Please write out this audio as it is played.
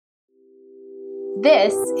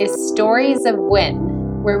This is Stories of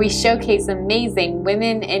Win, where we showcase amazing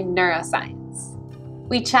women in neuroscience.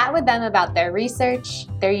 We chat with them about their research,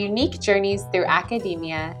 their unique journeys through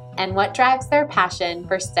academia, and what drives their passion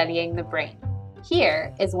for studying the brain.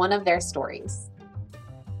 Here is one of their stories.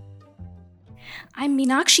 I'm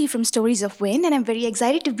Meenakshi from Stories of Win, and I'm very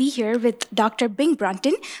excited to be here with Dr.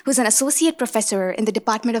 Brunton, who's an associate professor in the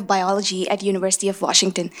Department of Biology at University of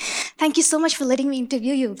Washington. Thank you so much for letting me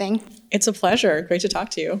interview you, Bing. It's a pleasure. Great to talk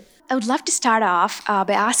to you. I would love to start off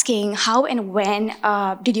by asking how and when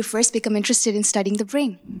did you first become interested in studying the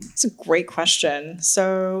brain? It's a great question.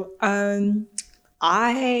 So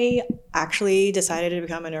I actually decided to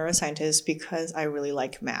become a neuroscientist because I really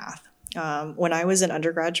like math. When I was an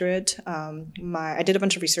undergraduate, I did a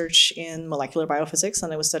bunch of research in molecular biophysics,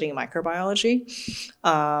 and I was studying microbiology,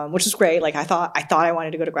 which is great. Like I thought I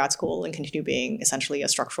wanted to go to grad school and continue being essentially a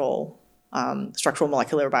structural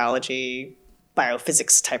molecular biology,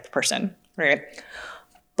 biophysics type person, right?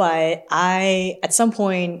 But I, at some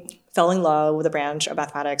point, fell in love with a branch of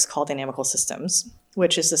mathematics called dynamical systems,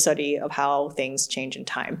 which is the study of how things change in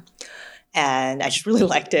time. And I just really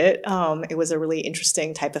liked it. It was a really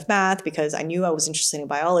interesting type of math because I knew I was interested in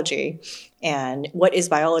biology. And what is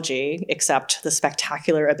biology except the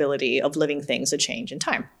spectacular ability of living things to change in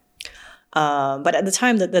time? But at the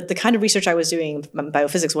time, the kind of research I was doing,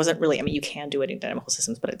 biophysics wasn't really, you can do it in dynamical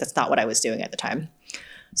systems, but that's not what I was doing at the time.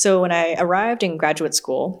 So when I arrived in graduate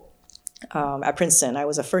school at Princeton, I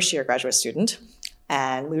was a first-year graduate student.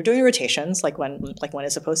 And we were doing rotations, like one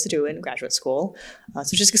is supposed to do in graduate school.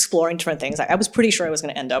 So just exploring different things. I was pretty sure I was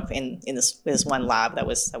going to end up in this one lab that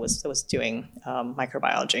was doing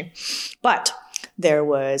microbiology. But there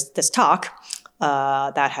was this talk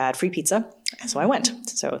that had free pizza, and so I went.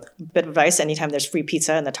 So a bit of advice: anytime there's free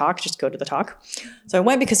pizza in the talk, just go to the talk. So I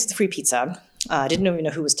went because it's free pizza. I didn't even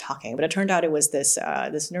know who was talking, but it turned out it was this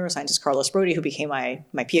neuroscientist, Carlos Brody, who became my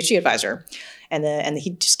PhD advisor, and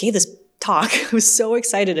he just gave this talk. I was so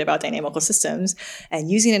excited about dynamical systems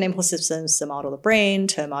and using dynamical systems to model the brain,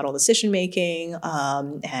 to model decision making.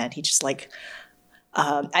 And he just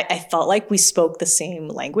I felt like we spoke the same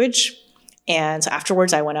language. And so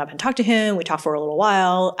afterwards, I went up and talked to him. We talked for a little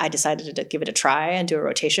while. I decided to give it a try and do a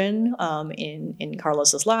rotation in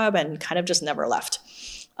Carlos's lab, and kind of just never left.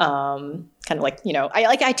 I'd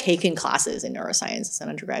taken classes in neuroscience as an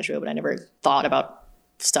undergraduate, but I never thought about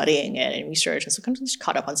studying it and research, and so kind of just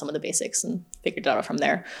caught up on some of the basics and figured it out from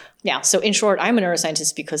there. Yeah, so in short, I'm a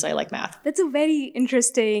neuroscientist because I like math. That's a very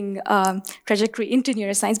interesting trajectory into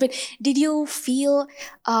neuroscience, but did you feel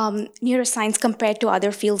neuroscience compared to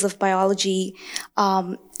other fields of biology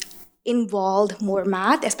involved more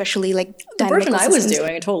math, especially like the version I was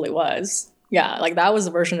doing? It totally was. Yeah, like that was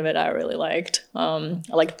the version of it I really liked. I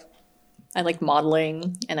liked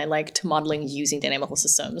modeling, and I liked modeling using dynamical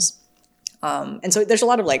systems. And so there's a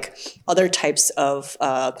lot of other types of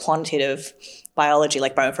quantitative biology,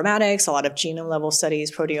 like bioinformatics, a lot of genome level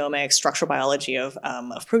studies, proteomics, structural biology of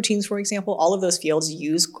proteins, for example. All of those fields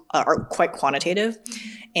are quite quantitative,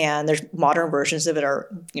 and there's modern versions of it are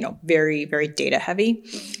very, very data heavy.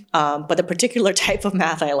 But the particular type of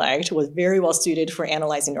math I liked was very well suited for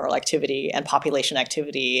analyzing neural activity and population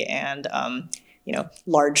activity and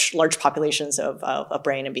large populations of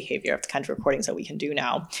brain and behavior, of the kind of recordings that we can do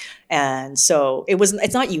now. And so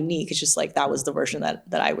it's not unique. It's just that was the version that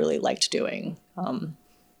I really liked doing.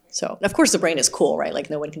 So of course the brain is cool, right? Like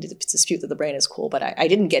no one can dispute that the brain is cool, but I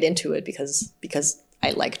didn't get into it because I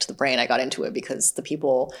liked the brain. I got into it because the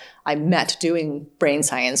people I met doing brain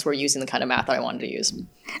science were using the kind of math that I wanted to use.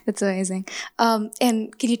 That's amazing.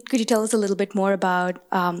 And could you tell us a little bit more about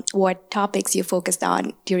what topics you focused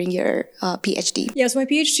on during your PhD? Yeah, so my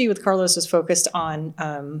PhD with Carlos was focused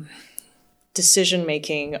on decision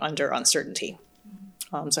making under uncertainty.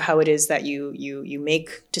 So how it is that you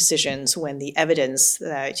make decisions when the evidence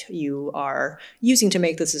that you are using to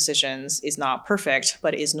make those decisions is not perfect,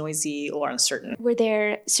 but is noisy or uncertain. Were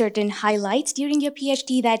there certain highlights during your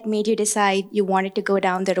PhD that made you decide you wanted to go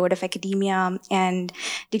down the road of academia? And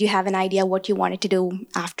did you have an idea what you wanted to do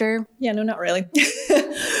after? Yeah, no, not really.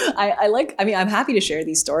 I'm happy to share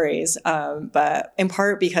these stories, but in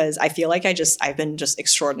part because I feel like I've been just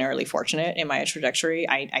extraordinarily fortunate in my trajectory.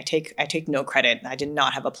 I take no credit. I did not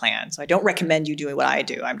have a plan. So I don't recommend you doing what I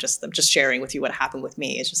do. I'm just sharing with you what happened with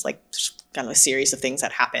me. It's just kind of a series of things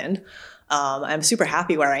that happened. I'm super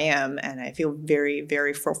happy where I am, and I feel very,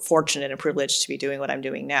 very fortunate and privileged to be doing what I'm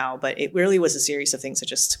doing now. But it really was a series of things that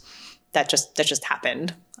just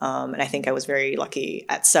happened. And I think I was very lucky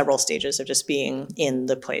at several stages of just being in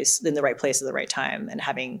the right place at the right time, and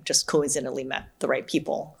having just coincidentally met the right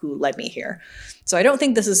people who led me here. So I don't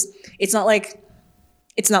think it's not like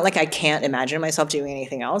it's not like I can't imagine myself doing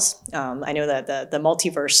anything else. I know that the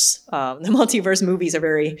multiverse movies are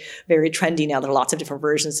very, very trendy now. There are lots of different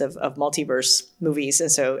versions of multiverse movies.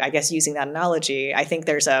 And so I guess using that analogy, I think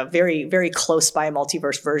there's a very, very close by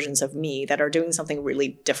multiverse versions of me that are doing something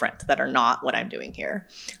really different that are not what I'm doing here.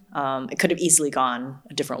 It could have easily gone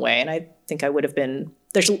a different way. And I think I would have been,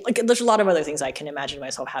 there's a lot of other things I can imagine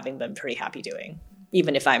myself having been pretty happy doing,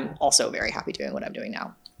 even if I'm also very happy doing what I'm doing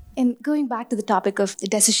now. And going back to the topic of the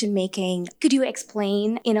decision making, could you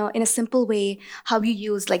explain, in a simple way, how you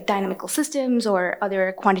use like dynamical systems or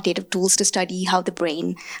other quantitative tools to study how the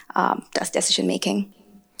brain does decision making?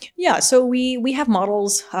 Yeah, so we have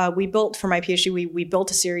models. We built for my PhD. We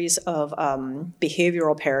built a series of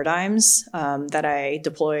behavioral paradigms that I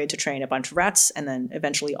deployed to train a bunch of rats, and then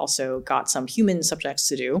eventually also got some human subjects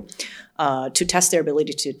to test their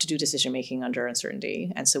ability to do decision making under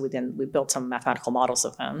uncertainty. And so we built some mathematical models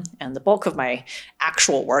of them. And the bulk of my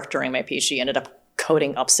actual work during my PhD ended up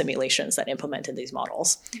coding up simulations that implemented these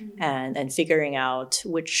models and figuring out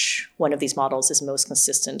which one of these models is most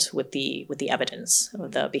consistent with the evidence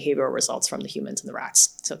of the behavioral results from the humans and the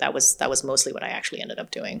rats. So that was mostly what I actually ended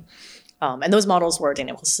up doing. And those models were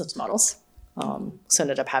dynamical systems models. So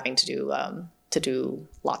ended up having to do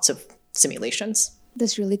lots of simulations.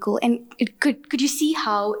 That's really cool. And could you see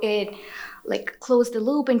how it like close the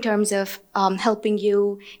loop in terms of helping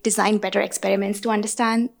you design better experiments to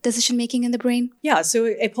understand decision making in the brain? Yeah, so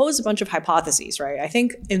it posed a bunch of hypotheses, right? I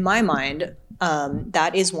think in my mind,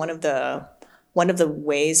 that is one of the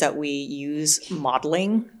ways that we use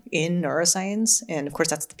modeling in neuroscience, and of course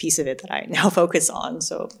that's the piece of it that I now focus on.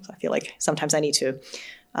 So I feel like sometimes I need to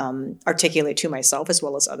articulate to myself as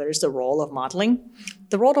well as others the role of modeling.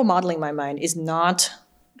 The role of modeling, in my mind, is not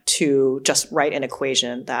to just write an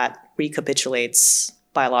equation that recapitulates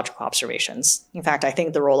biological observations. In fact, I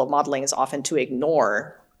think the role of modeling is often to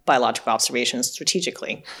ignore biological observations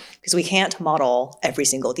strategically, because we can't model every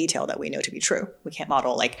single detail that we know to be true. We can't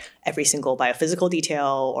model like every single biophysical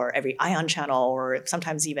detail or every ion channel, or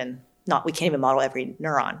sometimes even we can't even model every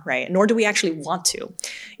neuron, right? Nor do we actually want to.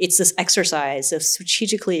 It's this exercise of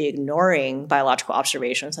strategically ignoring biological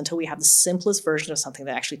observations until we have the simplest version of something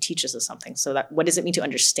that actually teaches us something. So that, what does it mean to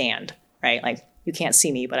understand, right? Like, you can't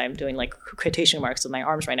see me, but I'm doing like quotation marks with my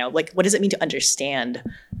arms right now. Like, what does it mean to understand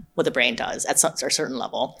what the brain does at a certain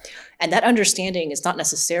level? And that understanding is not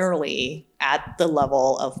necessarily at the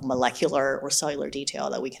level of molecular or cellular detail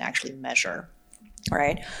that we can actually measure.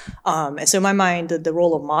 Right. And so in my mind, the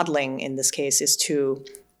role of modeling in this case is to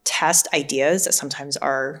test ideas that sometimes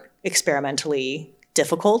are experimentally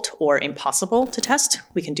difficult or impossible to test.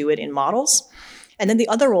 We can do it in models. And then the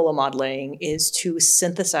other role of modeling is to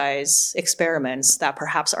synthesize experiments that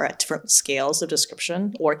perhaps are at different scales of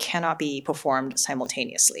description or cannot be performed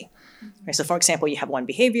simultaneously. Right, so for example, you have one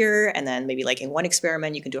behavior, and then maybe like in one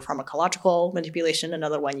experiment, you can do a pharmacological manipulation.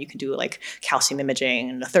 Another one, you can do like calcium imaging.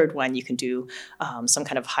 And the third one, you can do some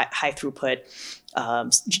kind of high throughput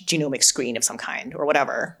genomic screen of some kind or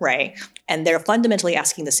whatever, right? And they're fundamentally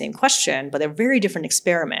asking the same question, but they're very different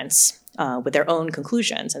experiments with their own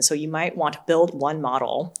conclusions. And so you might want to build one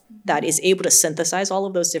model that is able to synthesize all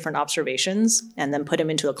of those different observations and then put them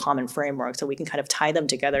into a common framework so we can kind of tie them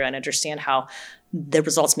together and understand how the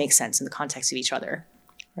results make sense in the context of each other,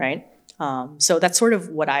 right? So that's sort of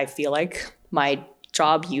what I feel like my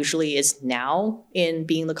job usually is now in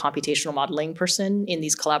being the computational modeling person in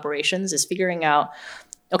these collaborations, is figuring out,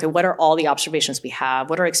 okay, what are all the observations we have?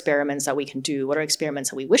 What are experiments that we can do? What are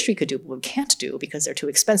experiments that we wish we could do, but we can't do because they're too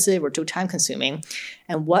expensive or too time consuming?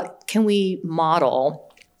 And what can we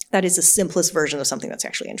model that is the simplest version of something that's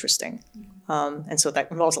actually interesting? And so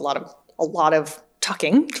that involves a lot of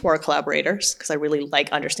talking to our collaborators, because I really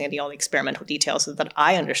like understanding all the experimental details so that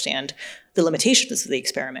I understand the limitations of the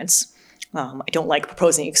experiments. I don't like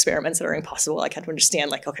proposing experiments that are impossible. I kind of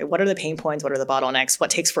understand, like, okay, what are the pain points? What are the bottlenecks? What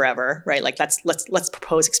takes forever, right? Like, let's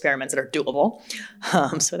propose experiments that are doable,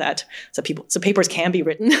 so papers can be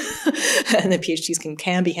written, and the PhDs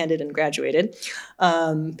can be handed and graduated.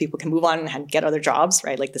 People can move on and get other jobs,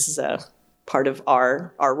 right? Like, this is a part of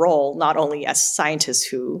our role, not only as scientists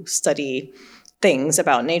who study things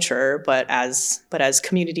about nature, but as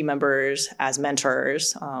community members, as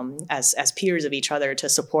mentors, as peers of each other, to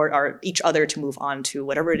support each other to move on to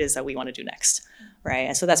whatever it is that we want to do next, right?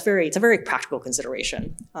 And so it's a very practical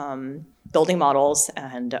consideration, building models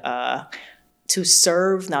and to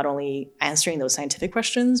serve not only answering those scientific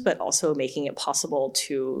questions, but also making it possible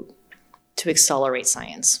to accelerate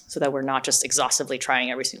science so that we're not just exhaustively trying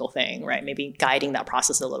every single thing, right? Maybe guiding that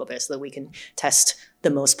process a little bit so that we can test the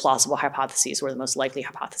most plausible hypotheses or the most likely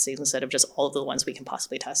hypotheses instead of just all of the ones we can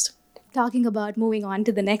possibly test. talking about moving on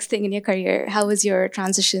to the next thing in your career, how was your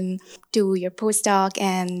transition to your postdoc,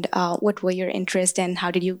 and what were your interests, and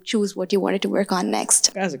how did you choose what you wanted to work on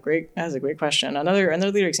next? That's a great question. Another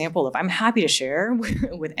example of I'm happy to share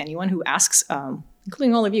with anyone who asks,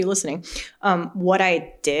 including all of you listening, what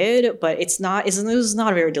I did, but this is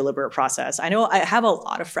not a very deliberate process. I know I have a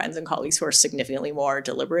lot of friends and colleagues who are significantly more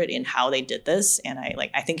deliberate in how they did this, and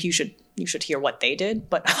I think you should hear what they did,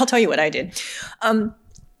 but I'll tell you what I did.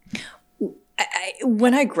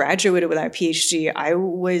 When I graduated with my PhD, I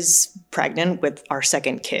was pregnant with our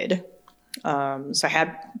second kid. So I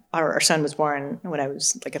had our son was born when I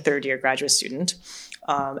was like a third year graduate student.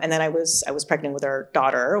 And then I was pregnant with our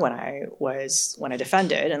daughter when I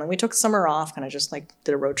defended. And then we took the summer off, kind of just like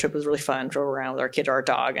did a road trip. It was really fun. Drove around with our kid, our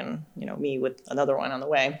dog, and me with another one on the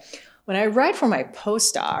way. When I arrived for my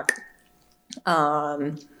postdoc,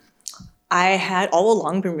 I had all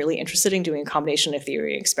along been really interested in doing a combination of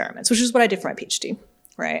theory experiments, which is what I did for my PhD.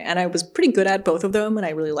 Right. And I was pretty good at both of them, and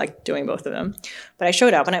I really liked doing both of them. But I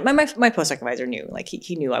showed up, and my postdoc advisor knew, like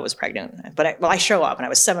he knew I was pregnant. But I show up, and I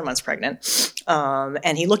was 7 months pregnant.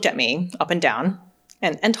 And he looked at me up and down.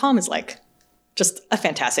 And Tom is like just a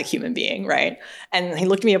fantastic human being, right? And he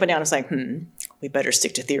looked me up and down and was like, we better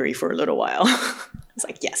stick to theory for a little while. I was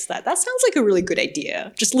like, yes, that sounds like a really good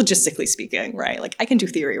idea, just logistically speaking, right? Like I can do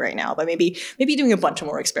theory right now, but maybe doing a bunch of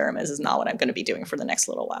more experiments is not what I'm going to be doing for the next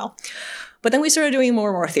little while. But then we started doing more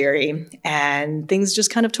and more theory, and things just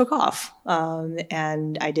kind of took off.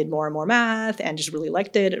 And I did more and more math and just really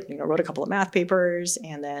liked it. Wrote a couple of math papers,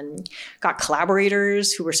 and then got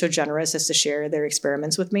collaborators who were so generous as to share their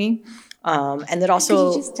experiments with me. And that also—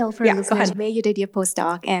 Could you just tell for listeners where you did your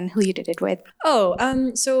postdoc and who you did it with?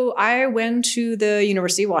 So I went to the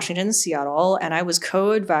University of Washington in Seattle, and I was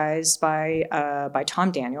co-advised by Tom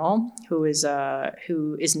Daniel, who is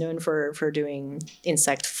known for doing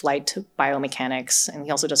insect flight biomechanics, and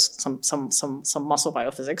he also does some muscle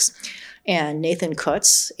biophysics, and Nathan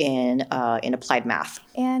Kutz in applied math.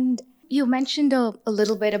 And you mentioned a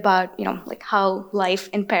little bit about like how life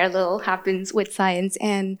in parallel happens with science,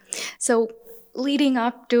 and so leading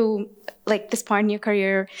up to like this part in your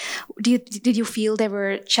career, did you feel there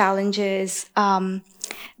were challenges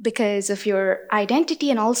because of your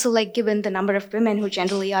identity, and also like given the number of women who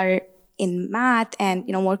generally are in math and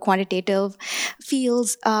more quantitative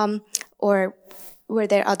fields, or were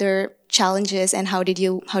there other challenges, and how did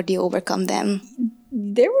you overcome them?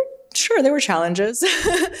 There were challenges.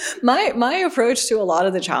 My approach to a lot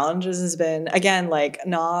of the challenges has been, again, like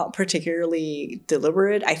not particularly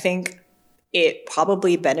deliberate. I think it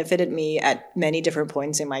probably benefited me at many different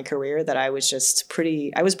points in my career that I was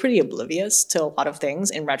pretty oblivious to a lot of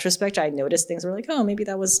things. In retrospect, I noticed things were like, oh, maybe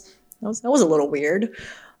that was a little weird,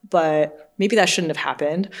 but maybe that shouldn't have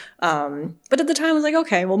happened. But at the time I was like,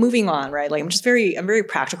 okay, well, moving on, right? Like I'm very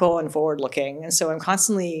practical and forward looking. And so I'm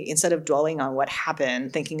constantly, instead of dwelling on what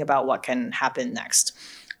happened, thinking about what can happen next.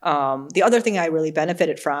 The other thing I really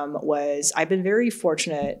benefited from was I've been very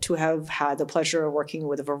fortunate to have had the pleasure of working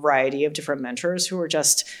with a variety of different mentors who were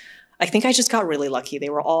I think I just got really lucky. They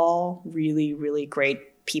were all really, really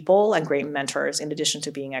great people and great mentors, in addition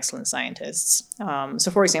to being excellent scientists. So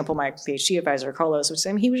for example, my PhD advisor, Carlos, I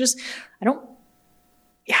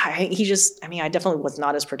definitely was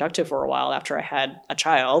not as productive for a while after I had a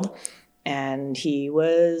child. And he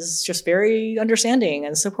was just very understanding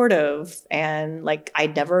and supportive. And like, I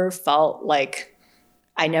never felt like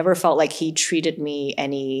he treated me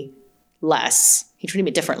any less. He treated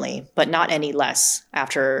me differently, but not any less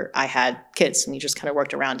after I had kids, and he just kind of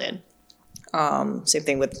worked around it. Same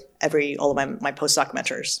thing with all of my postdoc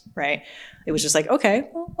mentors, right? It was just like, okay,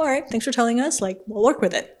 well, all right, thanks for telling us. Like, we'll work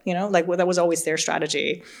with it. Like that was always their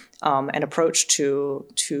strategy, and approach to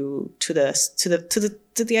the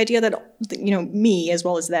idea that me as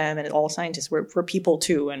well as them and all scientists, we're people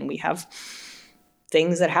too, and we have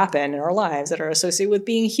things that happen in our lives that are associated with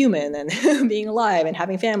being human and being alive and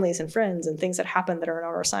having families and friends and things that happen that are not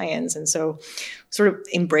our science. And so sort of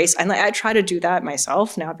embrace, and I try to do that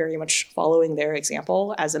myself now, very much following their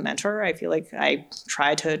example as a mentor. I feel like I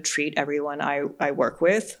try to treat everyone I work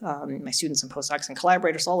with, my students and postdocs and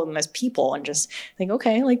collaborators, all of them as people, and just think,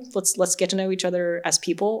 okay, like let's get to know each other as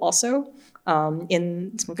people also.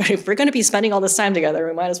 If we're going to be spending all this time together,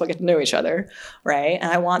 we might as well get to know each other, right? And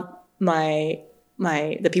I want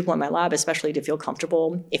the people in my lab especially to feel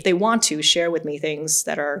comfortable, if they want to, share with me things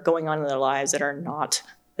that are going on in their lives that are not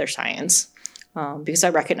their science. Because I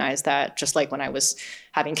recognize that, just like when I was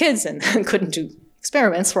having kids and couldn't do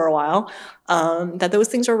experiments for a while, that those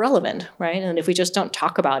things are relevant, right? And if we just don't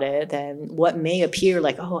talk about it, then what may appear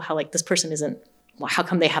like, oh, how like this person isn't, well, how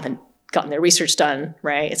come they haven't gotten their research done,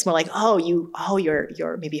 right? It's more like,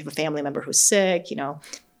 you're maybe you have a family member who's sick,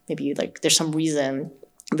 maybe you there's some reason,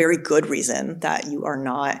 very good reason that you are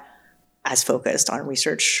not as focused on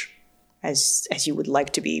research as you would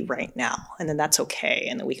like to be right now. And then that's okay.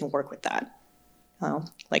 And then we can work with that.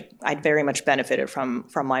 I very much benefited from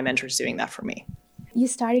my mentors doing that for me. You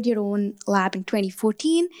started your own lab in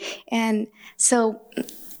 2014. And so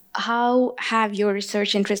how have your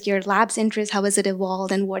research interest, your lab's interest, how has it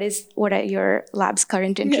evolved? And what are your lab's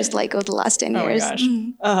current interests like over the last 10 years? Oh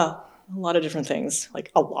my gosh. A lot of different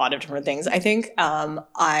things, I think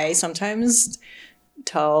I sometimes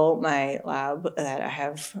tell my lab that I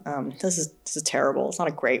have, this is terrible. It's not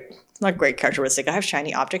a great characteristic. I have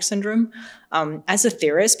shiny object syndrome. As a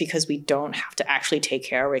theorist, because we don't have to actually take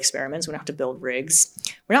care of experiments, we don't have to build rigs,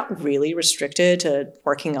 we're not really restricted to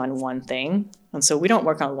working on one thing. And so we don't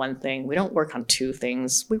work on one thing. We don't work on two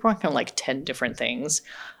things. We work on 10 different things.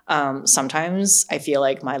 Sometimes I feel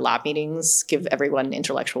like my lab meetings give everyone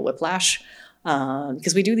intellectual whiplash.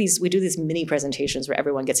 Because we do these mini presentations where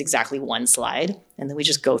everyone gets exactly one slide, and then we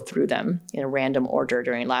just go through them in a random order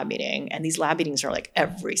during lab meeting. And these lab meetings are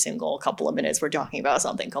every single couple of minutes we're talking about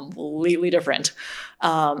something completely different.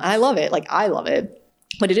 And I love it. I love it,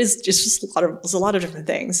 but it's a lot of different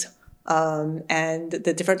things. And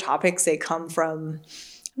the different topics, they come from,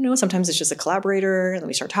 sometimes it's just a collaborator, and then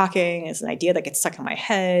we start talking. It's an idea that gets stuck in my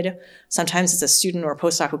head. Sometimes it's a student or a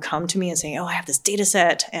postdoc who come to me and say, I have this data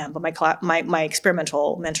set, but my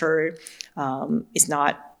experimental mentor is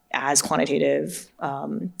not as quantitative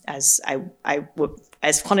as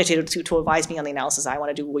as quantitative to advise me on the analysis I want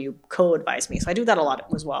to do. Will you co-advise me? So I do that a lot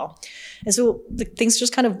as well. And so things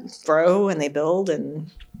just kind of grow and they build, and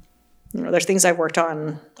there's things I've worked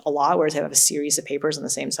on a lot where I have a series of papers on the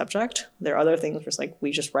same subject. There are other things where it's we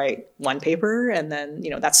just write one paper, and then,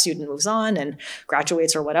 that student moves on and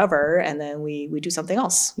graduates or whatever, and then we do something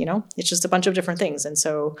else, It's just a bunch of different things. And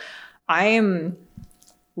so I am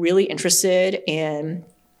really interested in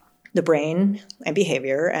the brain and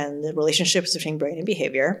behavior and the relationships between brain and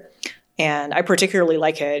behavior. And I particularly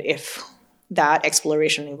like it if that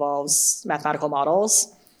exploration involves mathematical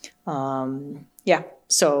models.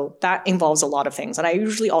 So that involves a lot of things. And I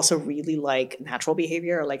usually also really like natural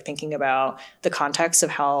behavior, thinking about the context of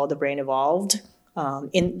how the brain evolved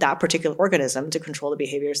in that particular organism to control the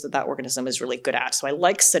behaviors that organism is really good at. So I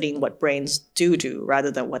like studying what brains do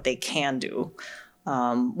rather than what they can do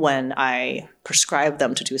when I prescribe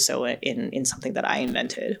them to do so in something that I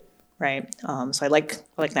invented, right? So I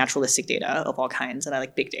like naturalistic data of all kinds, and I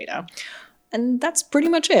like big data. And that's pretty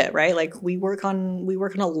much it, right? We work on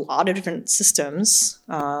a lot of different systems,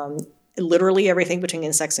 literally everything between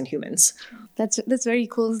insects and humans. That's very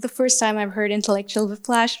cool. It's the first time I've heard intellectual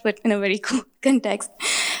whiplash, but in a very cool context.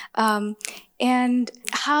 And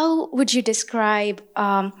how would you describe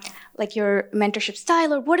your mentorship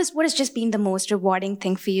style, or what has just been the most rewarding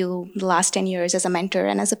thing for you the last 10 years as a mentor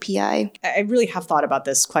and as a PI? I really have thought about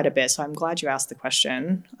this quite a bit, so I'm glad you asked the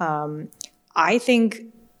question. I think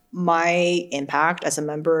my impact as a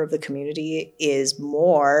member of the community is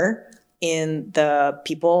more in the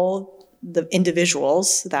people, the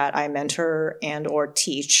individuals that I mentor and or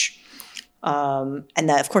teach. And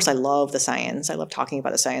that, of course, I love the science. I love talking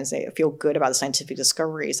about the science. I feel good about the scientific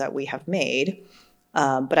discoveries that we have made.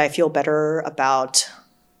 But I feel better about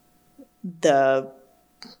that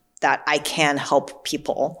I can help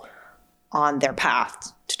people on their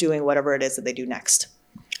path to doing whatever it is that they do next.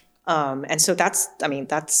 And so that's my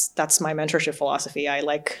mentorship philosophy. I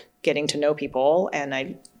like getting to know people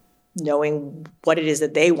and knowing what it is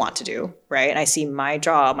that they want to do, right? And I see my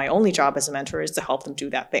only job as a mentor is to help them do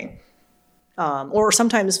that thing. Or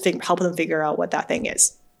sometimes help them figure out what that thing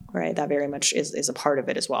is, right? That very much is a part of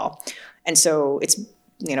it as well. And so it's,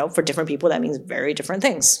 for different people, that means very different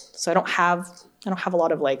things. So I don't have a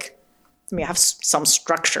lot of I have some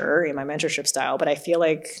structure in my mentorship style, but I feel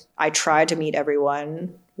like I try to meet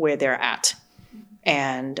everyone where they're at.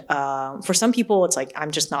 And for some people, it's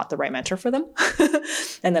I'm just not the right mentor for them.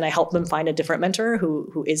 And then I help them find a different mentor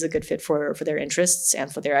who is a good fit for their interests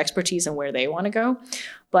and for their expertise and where they want to go.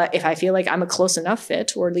 But if I feel like I'm a close enough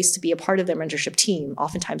fit, or at least to be a part of their mentorship team,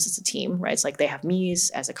 oftentimes it's a team, right? It's they have me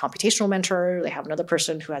as a computational mentor. They have another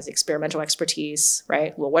person who has experimental expertise,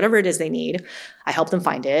 right? Well, whatever it is they need, I help them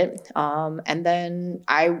find it. And then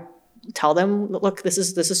I tell them, look, this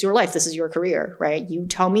is your life. This is your career, right? You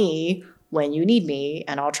tell me when you need me,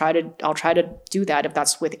 and I'll try to do that if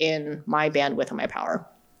that's within my bandwidth and my power.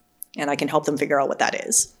 And I can help them figure out what that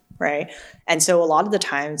is, right? And so a lot of the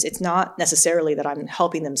times, it's not necessarily that I'm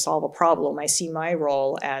helping them solve a problem. I see my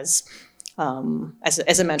role as a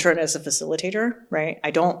mentor and as a facilitator, right?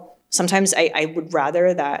 I don't sometimes I would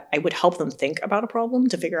rather that I would help them think about a problem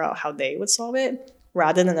to figure out how they would solve it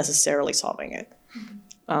rather than necessarily solving it.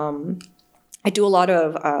 I do a lot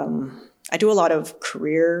of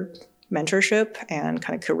career mentorship and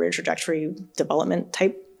kind of career trajectory development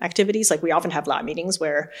type activities. Like we often have lab meetings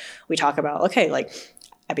where we talk about, okay, like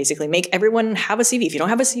I basically make everyone have a CV. If you don't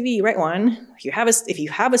have a CV, write one. If you have a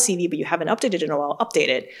CV but you haven't updated it in a while, update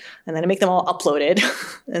it. And then I make them all uploaded.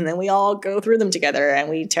 And then we all go through them together and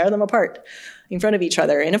we tear them apart in front of each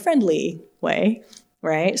other in a friendly way,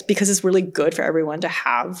 right? It's because it's really good for everyone to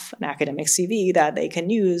have an academic CV that they can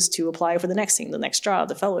use to apply for the next thing, the next job,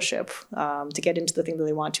 the fellowship, to get into the thing that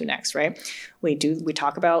they want to next, right? We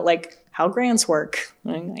talk about like how grants work.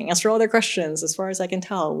 I answer all their questions as far as I can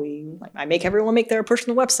tell. I make everyone make their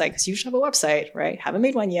personal website because you should have a website, right? Haven't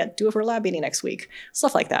made one yet. Do it for a lab meeting next week.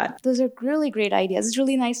 Stuff like that. Those are really great ideas. It's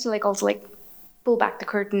really nice to also pull back the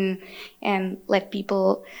curtain and let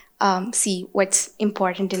people see what's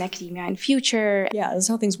important in academia in future. Yeah, that's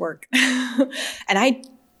how things work. And I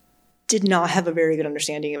did not have a very good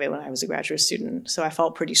understanding of it when I was a graduate student. So I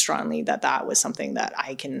felt pretty strongly that was something that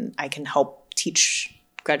I can help teach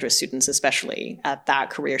graduate students, especially at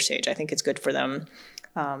that career stage. I think it's good for them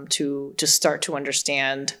to start to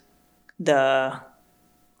understand I'm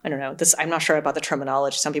not sure about the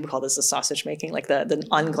terminology. Some people call this the sausage making, like the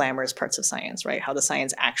unglamorous parts of science, right? How the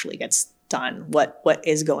science actually gets done, what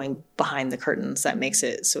is going behind the curtains that makes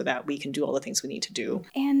it so that we can do all the things we need to do.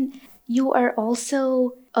 And you are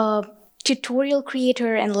also a tutorial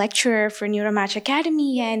creator and lecturer for Neuromatch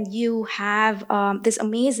Academy, and you have this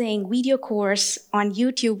amazing video course on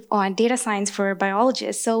YouTube on data science for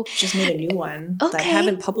biologists. So just made a new one that I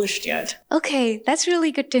haven't published yet. Okay, that's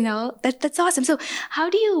really good to know. That's awesome. So how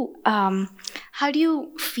do you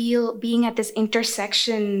feel being at this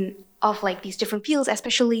intersection of these different fields,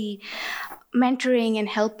 especially mentoring and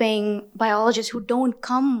helping biologists who don't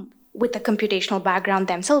come with a computational background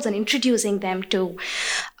themselves and introducing them to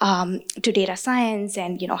data science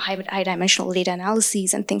and high dimensional data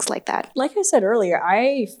analyses and things like that? Like I said earlier,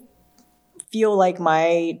 I feel like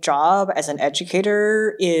my job as an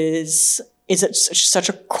educator is such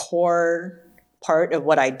a core part of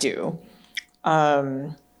what I do.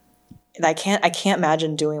 And I can't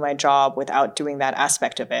imagine doing my job without doing that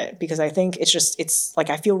aspect of it, because I think it's like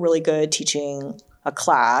I feel really good teaching a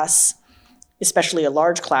class, especially a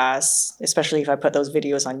large class, especially if I put those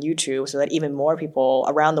videos on YouTube so that even more people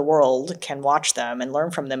around the world can watch them and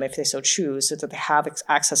learn from them if they so choose, so that they have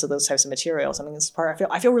access to those types of materials. I mean,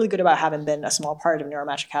 I feel really good about having been a small part of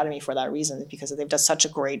Neuromatch Academy for that reason, because they've done such a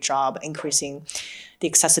great job increasing the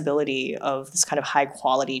accessibility of this kind of high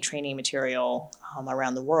quality training material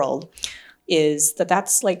around the world.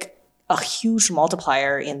 That's like a huge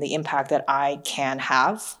multiplier in the impact that I can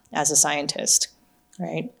have as a scientist.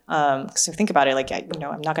 Right. So think about it, I'm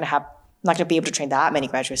not going to be able to train that many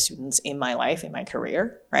graduate students in my life, in my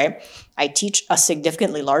career. Right. I teach a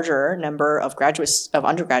significantly larger number of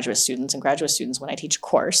undergraduate students and graduate students when I teach a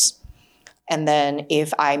course. And then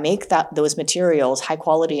if I make those materials high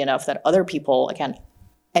quality enough that other people, again,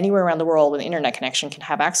 anywhere around the world with an internet connection can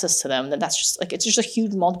have access to them, then it's just a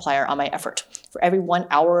huge multiplier on my effort. For every 1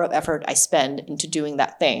 hour of effort I spend into doing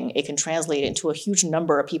that thing, it can translate into a huge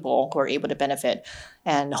number of people who are able to benefit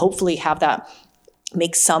and hopefully have that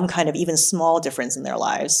make some kind of even small difference in their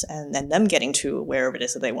lives and them getting to wherever it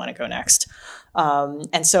is that they want to go next.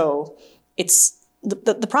 And so it's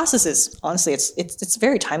the process is, honestly, it's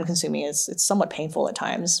very time consuming. It's somewhat painful at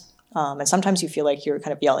times. And sometimes you feel like you're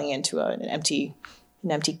kind of yelling into an empty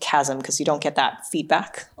chasm because you don't get that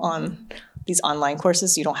feedback on these online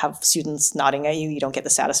courses. You don't have students nodding at you. You don't get the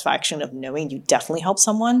satisfaction of knowing you definitely helped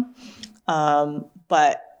someone.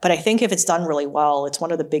 But I think if it's done really well, it's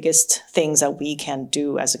one of the biggest things that we can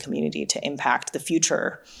do as a community to impact the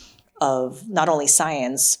future of not only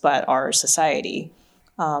science, but our society.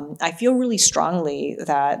 I feel really strongly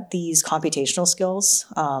that these computational skills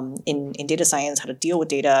in data science, how to deal with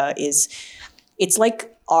data, it's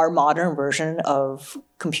like our modern version of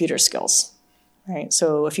computer skills, right?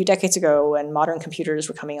 So a few decades ago, when modern computers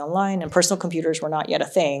were coming online and personal computers were not yet a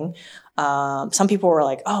thing, some people were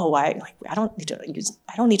like, "Oh, I don't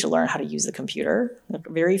need to learn how to use the computer.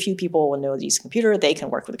 Very few people will know how to use a computer. They can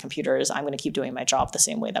work with the computers. I'm going to keep doing my job the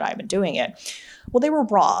same way that I've been doing it." Well, they were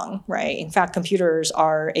wrong, right? In fact, computers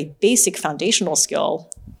are a basic foundational skill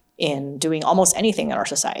in doing almost anything in our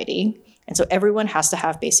society. And so everyone has to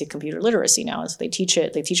have basic computer literacy now. And so they teach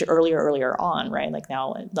it earlier on, right? Like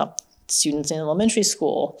now the students in elementary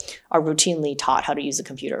school are routinely taught how to use a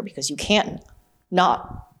computer because you can't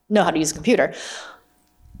not know how to use a computer.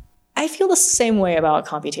 I feel the same way about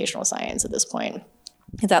computational science at this point.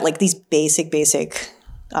 that like these basic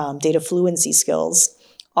data fluency skills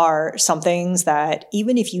are some things that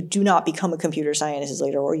even if you do not become a computer scientist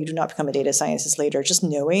later, or you do not become a data scientist later, just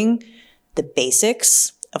knowing the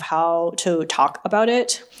basics of how to talk about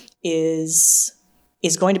it is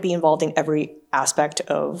going to be involved in every aspect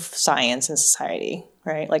of science and society,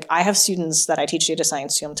 right? Like I have students that I teach data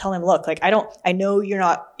science to. I'm telling them, look, like I know you're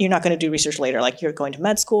not going to do research later. Like you're going to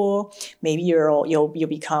med school, maybe you'll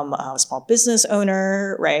become a small business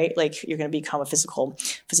owner, right? Like you're going to become a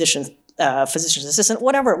physician's assistant,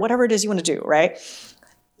 whatever it is you want to do, right?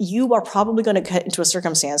 You are probably going to get into a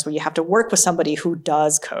circumstance where you have to work with somebody who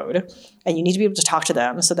does code, and you need to be able to talk to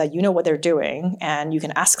them so that you know what they're doing and you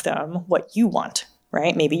can ask them what you want,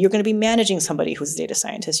 right? Maybe you're going to be managing somebody who's a data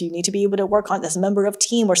scientist. You need to be able to work on this member of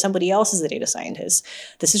team where somebody else is a data scientist.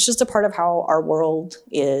 This is just a part of how our world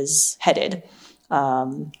is headed.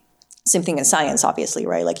 Same thing in science, obviously,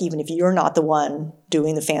 right? Like even if you're not the one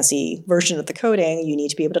doing the fancy version of the coding, you need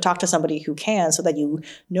to be able to talk to somebody who can so that you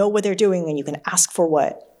know what they're doing and you can ask for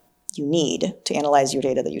what you need to analyze your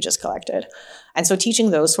data that you just collected. And so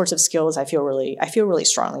teaching those sorts of skills, I feel really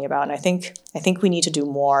strongly about. And I think we need to do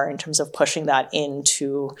more in terms of pushing that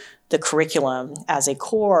into the curriculum as a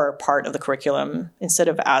core part of the curriculum instead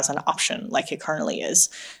of as an option like it currently is.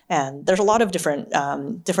 And there's a lot of different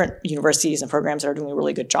universities and programs that are doing a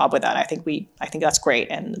really good job with that. I think that's great.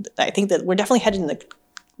 And I think that we're definitely headed in the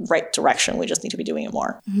right direction. We just need to be doing it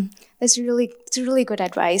more. Mm-hmm. It's really good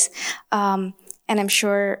advice. And I'm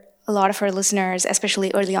sure a lot of our listeners,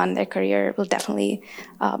 especially early on in their career, will definitely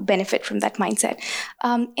benefit from that mindset.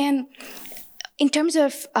 And in terms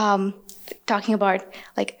of talking about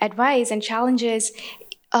like advice and challenges,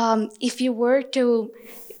 if you were to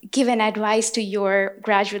give an advice to your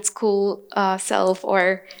graduate school self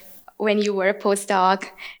or when you were a postdoc,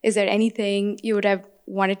 is there anything you would have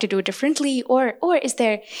wanted to do differently, or is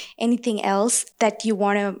there anything else that you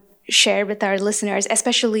want to share with our listeners,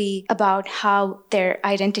 especially about how their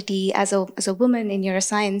identity as a woman in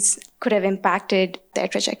neuroscience could have impacted their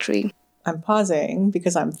trajectory? I'm pausing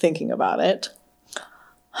because I'm thinking about it.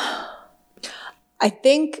 I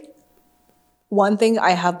think one thing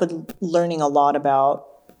I have been learning a lot about,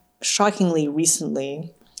 shockingly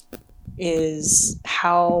recently, is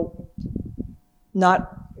how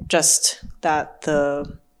not just that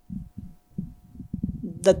the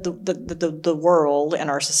world and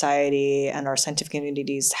our society and our scientific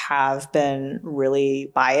communities have been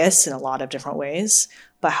really biased in a lot of different ways,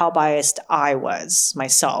 but how biased I was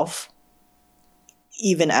myself,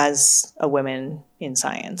 even as a woman in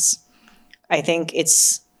science. I think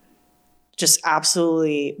it's just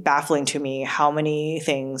absolutely baffling to me how many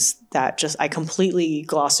things that just I completely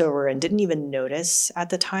glossed over and didn't even notice at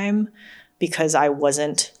the time because I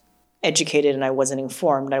wasn't educated and I wasn't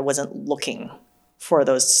informed. I wasn't looking for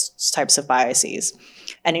those types of biases.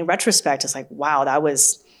 And in retrospect, it's like, wow, that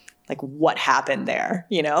was like, what happened there?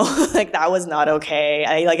 You know, like that was not okay.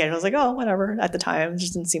 I was like, oh, whatever at the time. It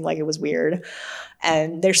just didn't seem like it was weird.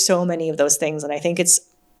 And there's so many of those things. And I think it's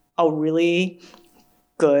a really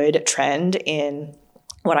good trend in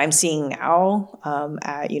what I'm seeing now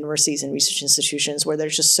at universities and research institutions, where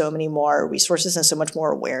there's just so many more resources and so much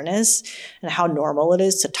more awareness and how normal it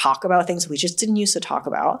is to talk about things we just didn't used to talk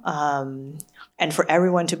about. And for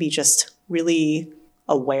everyone to be just really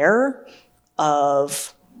aware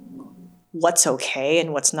of what's okay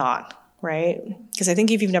and what's not, right? Because I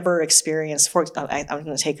think if you've never experienced, I'm going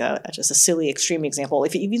to take just a silly extreme example.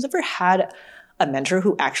 If you've never had a mentor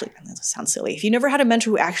who actually, that sounds silly. If you never had a mentor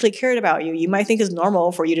who actually cared about you, you might think it's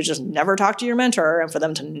normal for you to just never talk to your mentor and for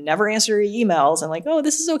them to never answer your emails and like, oh,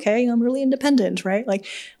 this is okay. I'm really independent, right? Like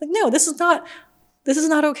no, this is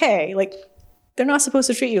not okay. Like they're not supposed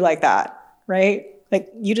to treat you like that, right? Like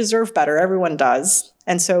you deserve better. Everyone does.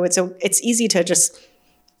 And so it's easy to just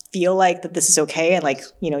feel like that this is okay. And like,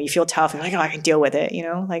 you know, you feel tough. You're like, oh, I can deal with it. You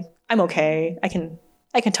know, like I'm okay. I can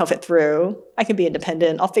tough it through. I can be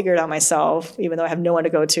independent. I'll figure it out myself, even though I have no one to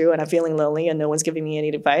go to and I'm feeling lonely and no one's giving me any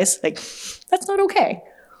advice. Like, that's not okay,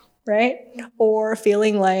 right? Or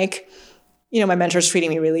feeling like, you know, my mentor's treating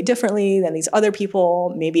me really differently than these other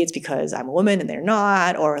people. Maybe it's because I'm a woman and they're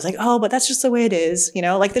not. Or it's like, oh, but that's just the way it is. You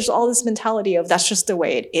know, like there's all this mentality of that's just the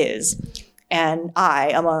way it is. And I,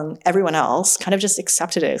 among everyone else, kind of just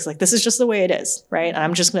accepted it. It's like, this is just the way it is, right? And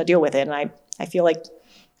I'm just going to deal with it. And I feel like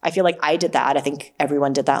I did that. I think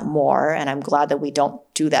everyone did that more. And I'm glad that we don't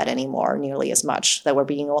do that anymore nearly as much, that we're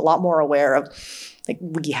being a lot more aware of, like,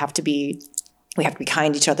 we have to be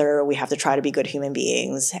kind to each other. We have to try to be good human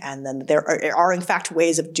beings. And then there are in fact,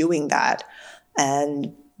 ways of doing that.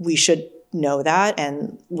 And we should know that.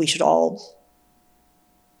 And we should all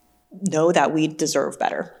know that we deserve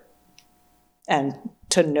better and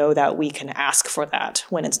to know that we can ask for that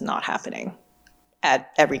when it's not happening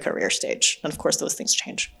at every career stage. And of course, those things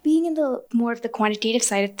change. Being in the more of the quantitative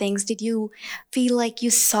side of things, did you feel like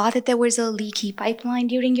you saw that there was a leaky pipeline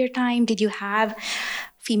during your time? Did you have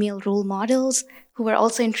female role models who were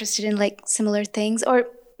also interested in like similar things? Or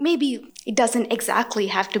maybe it doesn't exactly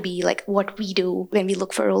have to be like what we do when we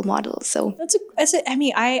look for role models. So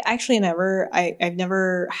I actually I've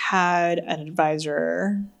never had an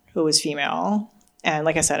advisor who was female. And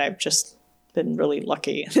like I said, I've just been really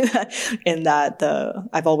lucky in that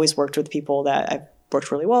I've always worked with people that I've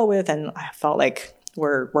worked really well with, and I felt like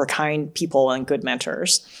we're kind people and good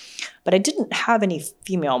mentors. But I didn't have any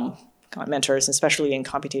female mentors, especially in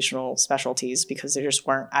computational specialties, because there just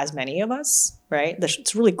weren't as many of us, right?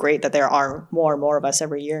 It's really great that there are more and more of us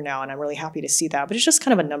every year now, and I'm really happy to see that. But it's just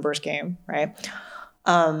kind of a numbers game, right?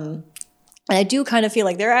 And I do kind of feel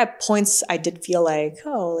like there are points I did feel like,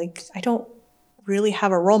 I don't really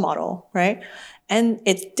have a role model, right? And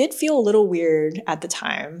it did feel a little weird at the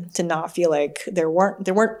time to not feel like there weren't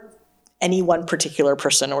any one particular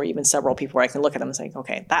person or even several people where I can look at them and say,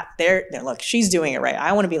 okay, look, she's doing it right.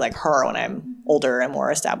 I want to be like her when I'm older and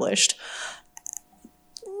more established.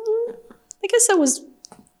 I guess it was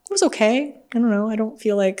okay. I don't know. I don't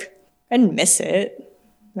feel like I didn't miss it,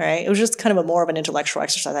 right? It was just kind of more of an intellectual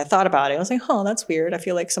exercise. I thought about it. I was like, that's weird. I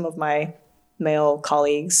feel like some of my male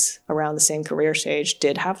colleagues around the same career stage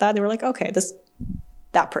did have that. They were like, okay,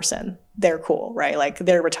 that person, they're cool, right? Like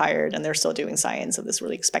they're retired and they're still doing science of this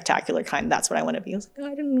really spectacular kind. That's what I want to be. I was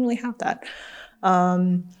like, I didn't really have that.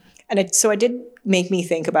 So it did make me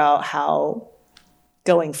think about how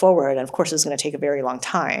going forward, and of course it's going to take a very long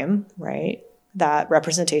time, right? That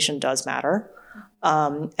representation does matter.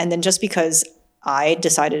 And then just because I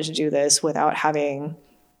decided to do this without having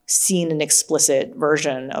seen an explicit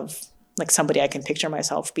version of like somebody I can picture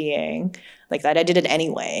myself being, like that I did it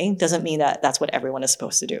anyway, doesn't mean that that's what everyone is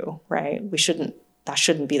supposed to do, right? That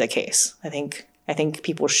shouldn't be the case. I think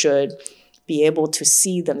people should be able to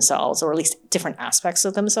see themselves, or at least different aspects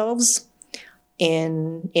of themselves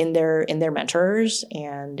in their mentors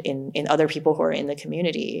and in other people who are in the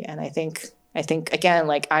community. And I think again,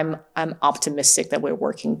 like I'm optimistic that we're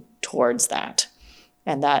working towards that,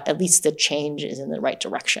 and that at least the change is in the right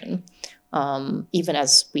direction. Even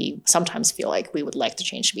as we sometimes feel like we would like the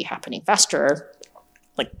change to be happening faster,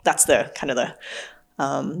 like that's the kind of the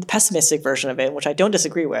pessimistic version of it, which I don't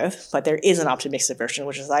disagree with, but there is an optimistic version,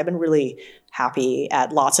 which is I've been really happy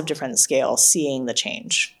at lots of different scales seeing the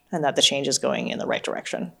change, and that the change is going in the right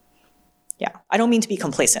direction. Yeah, I don't mean to be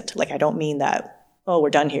complacent. Like I don't mean that, we're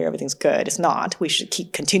done here, everything's good. It's not. We should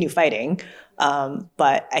continue fighting.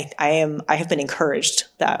 But I have been encouraged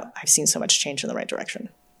that I've seen so much change in the right direction.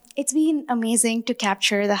 It's been amazing to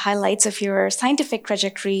capture the highlights of your scientific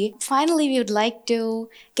trajectory. Finally, we would like to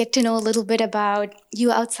get to know a little bit about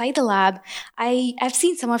you outside the lab. I've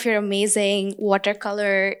seen some of your amazing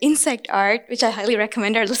watercolor insect art, which I highly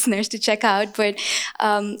recommend our listeners to check out. But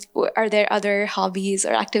are there other hobbies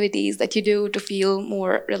or activities that you do to feel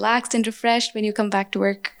more relaxed and refreshed when you come back to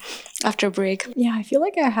work after a break? Yeah, I feel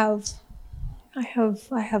like I have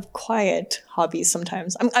quiet hobbies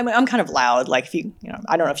sometimes. I'm kind of loud. Like if you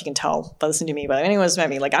I don't know if you can tell by listening to me, but anyone's met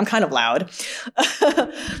me, like I'm kind of loud.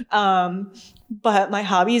 But my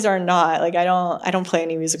hobbies are not like I don't play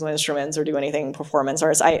any musical instruments or do anything performance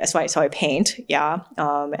arts. So I paint, yeah.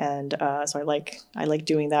 So I like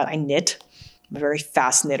doing that. I knit. I'm a very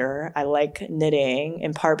fast knitter. I like knitting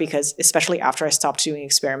in part because, especially after I stopped doing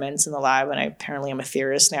experiments in the lab, and I apparently am a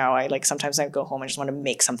theorist now, sometimes I go home and just want to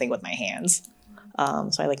make something with my hands.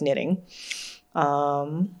 So I like knitting.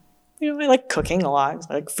 I like cooking a lot.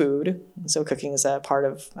 I like food. So cooking is a part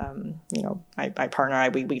of, my partner and I,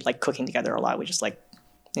 we like cooking together a lot. We just like,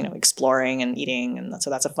 exploring and eating. And so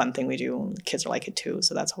that's a fun thing we do. The kids like it too.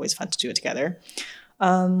 So that's always fun to do it together.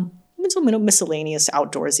 Some miscellaneous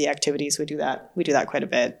outdoorsy activities. We do that quite a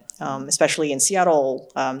bit, especially in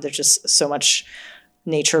Seattle. There's just so much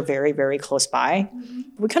nature very, very close by. Mm-hmm.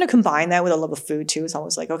 We kind of combine that with a love of food too. It's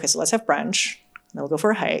almost like, okay, so let's have brunch, and then we'll go for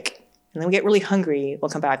a hike, and then we get really hungry. We'll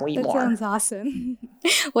come back and we'll eat more. That sounds awesome.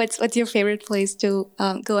 What's your favorite place to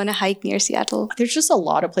go on a hike near Seattle? There's just a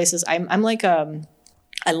lot of places. I'm like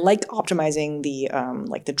I like optimizing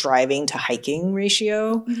the driving to hiking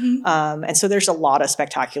ratio. Mm-hmm. And so there's a lot of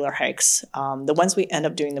spectacular hikes. The ones we end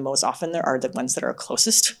up doing the most often there are the ones that are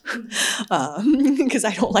closest. Because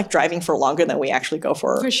I don't like driving for longer than we actually go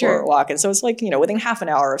for a walk. And so it's like, within half an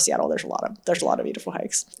hour of Seattle, there's a lot of beautiful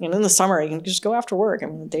hikes. And in the summer, you can just go after work. I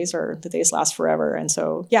mean, the days last forever. And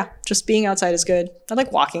so, yeah, just being outside is good. I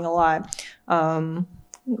like walking a lot.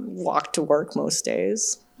 walk to work most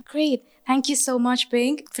days. Great. Thank you so much,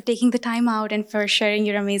 Bing, for taking the time out and for sharing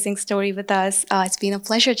your amazing story with us. It's been a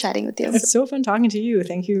pleasure chatting with you. It's so fun talking to you.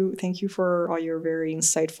 Thank you for all your very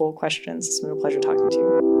insightful questions. It's been a pleasure talking to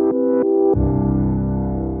you.